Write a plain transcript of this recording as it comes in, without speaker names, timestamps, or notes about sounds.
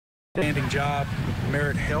Standing job,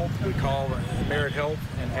 Merit Health. We called Merit Health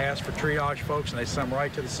and asked for triage folks, and they sent them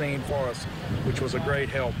right to the scene for us, which was a great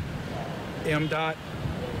help. MDOT,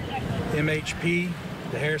 MHP,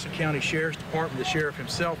 the Harrison County Sheriff's Department, the sheriff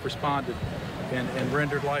himself responded and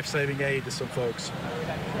rendered life-saving aid to some folks.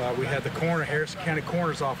 We had the Harrison County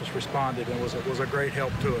Coroner's Office responded and was a great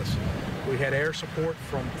help to us. We had air support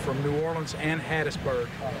from New Orleans and Hattiesburg.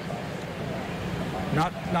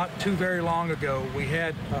 Not too very long ago, we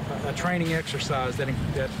had a training exercise that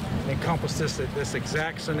encompassed this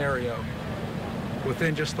exact scenario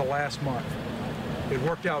within just the last month. It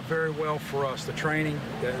worked out very well for us. The training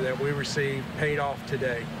that we received paid off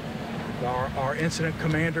today. Our incident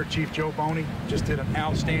commander, Chief Joe Boney, just did an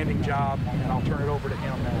outstanding job, and I'll turn it over to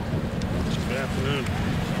him now. Good afternoon.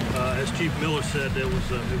 As Chief Miller said, it was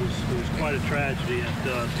quite a tragedy. At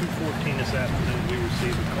 2:14 this afternoon, we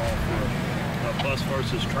received a call for a bus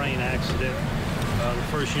versus train accident. The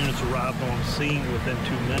first units arrived on scene within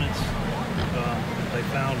 2 minutes. They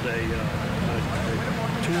found a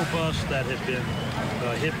tour bus that had been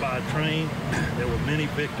hit by a train. There were many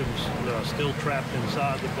victims still trapped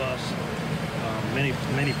inside the bus.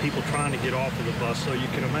 Many people trying to get off of the bus, so you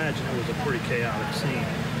can imagine it was a pretty chaotic scene.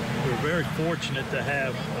 We were very fortunate to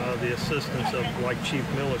have the assistance of, like Chief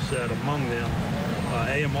Miller said, among them.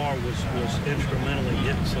 AMR was instrumental in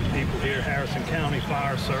getting some people here. Harrison County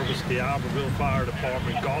Fire Service, the Albertville Fire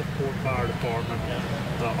Department, Gulfport Fire Department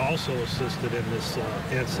also assisted in this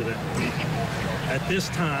incident. At this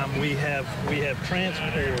time, we have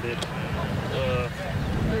transported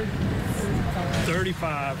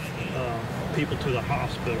 35 people to the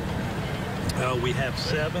hospital. We have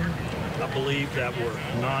 7, I believe, that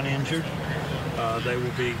were non-injured. They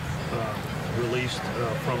will be released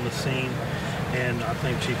from the scene. And I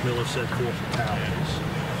think Chief Miller said 4 fatalities.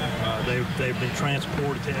 They've been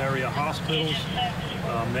transported to area hospitals,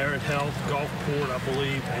 Merit Health, Gulfport, I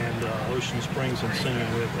believe, and Ocean Springs and Singing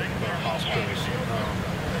River hospitals.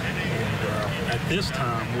 At this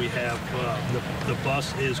time, we have the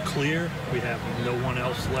bus is clear. We have no one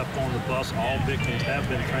else left on the bus. All victims have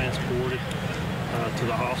been transported to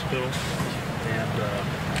the hospital.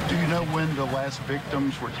 And do you know when the last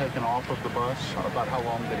victims were taken off of the bus? About how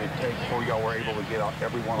long did it take before y'all were able to get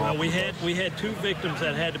everyone off the bus? We had 2 victims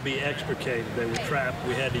that had to be extricated. They were trapped.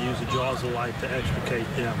 We had to use the jaws of life to extricate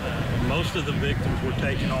them. Most of the victims were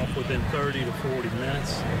taken off within 30 to 40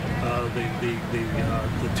 minutes.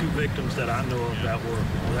 The 2 victims that I know of that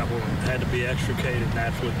had to be extricated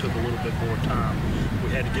naturally took a little bit more time. We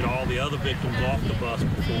had to get all the other victims off the bus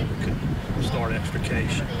before we could start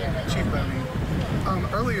extrication. Chief Boney,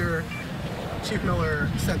 earlier, Chief Miller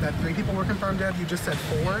said that 3 people were confirmed dead. You just said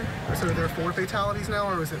 4. So are there 4 fatalities now,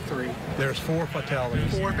 or is it 3? There's 4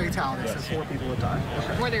 fatalities. 4 fatalities, yes. And 4 people have died.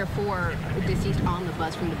 Okay. Were there 4 deceased on the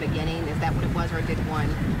bus from the beginning? Is that what it was, or did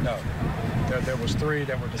 1? No. There was 3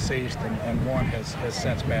 that were deceased, and 1 has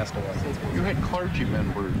since passed away. You had clergy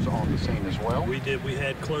members on the scene as well? We did. We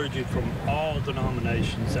had clergy from all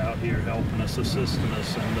denominations out here helping us, assisting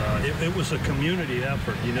us, and it was a community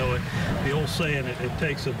effort. You know, the old saying, it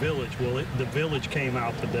takes a village. Well, the village came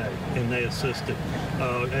out today, and they assisted.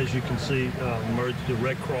 As you can see, the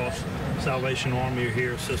Red Cross Salvation Army are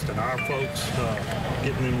here assisting our folks,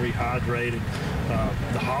 getting them rehydrated.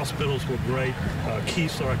 The hospitals were great.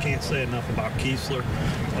 Keesler, I can't say enough about Keesler,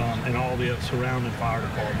 and all the surrounding fire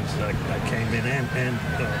departments that came in, and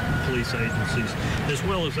police agencies, as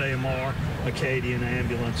well as AMR, Acadian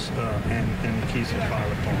Ambulance, and the Keesler Fire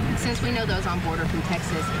Department. Since we know those on board are from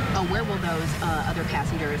Texas, where will those other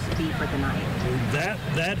passengers be for the night?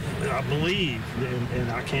 That I believe,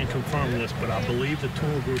 and I can't confirm this, but I believe the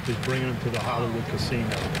tour group is bringing them to the Hollywood Casino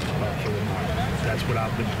for the night. That's what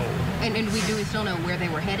I've been told. And do we still know where they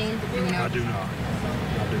were heading? Do we know? I do not.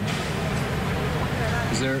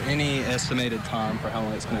 Is there any estimated time for how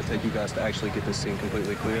long it's going to take you guys to actually get this scene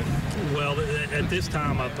completely clear? Well, at this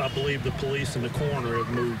time, I believe the police and the coroner have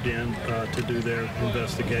moved in to do their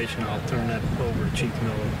investigation. I'll turn that over to Chief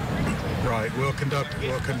Miller. Right. We'll conduct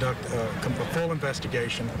a full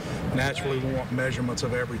investigation. Naturally, we want measurements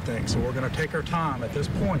of everything. So we're going to take our time. At this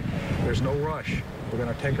point, there's no rush. We're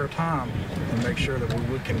going to take our time and make sure that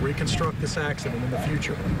we can reconstruct this accident in the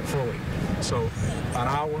future fully. So an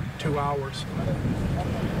hour, 2 hours,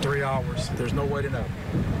 3 hours, there's no way to know.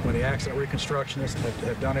 When the accident reconstructionists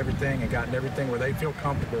have done everything and gotten everything where they feel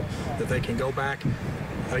comfortable that they can go back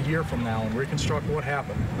a year from now and reconstruct what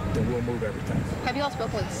happened, then we'll move everything. Have you all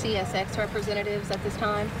spoken with CSX representatives at this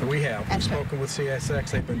time? We have. We've spoken with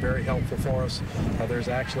CSX. They've been very helpful for us. There's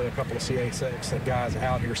actually a couple of CSX guys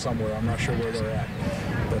out here somewhere. I'm not sure where they're at.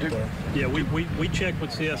 But, yeah, we checked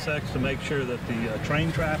with CSX to make sure that the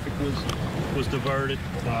train traffic was diverted.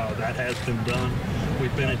 That has been done.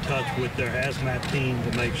 We've been in touch with their hazmat team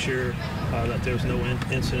to make sure that there's no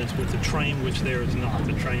incidents with the train, which there is not.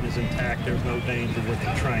 The train is intact. There's no danger with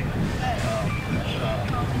the train.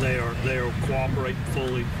 They are cooperating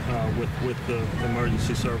fully with the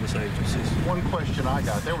emergency service agencies. One question I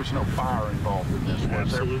got, there was no fire involved in this, was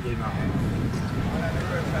Absolutely not.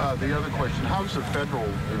 The other question, how does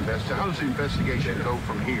the investigation go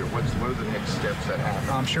from here? What are the next steps that happen?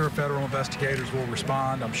 I'm sure federal investigators will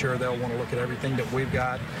respond. I'm sure they'll want to look at everything that we've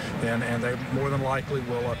got, and they more than likely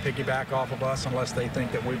will piggyback off of us unless they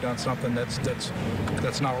think that we've done something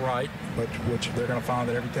that's not right, which they're going to find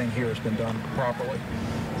that everything here has been done properly.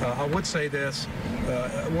 I would say this,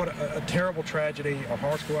 what a terrible tragedy. Our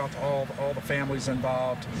hearts go out to all the families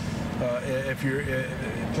involved.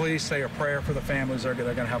 Please say a prayer for the families. They're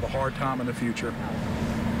going to have a hard time in the future.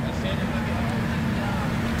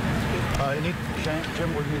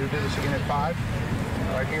 Jim, we're going to do this again at 5,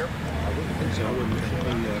 right here? I wouldn't think so. I wouldn't think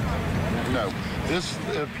so. No. This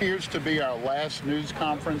appears to be our last news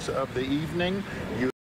conference of the evening.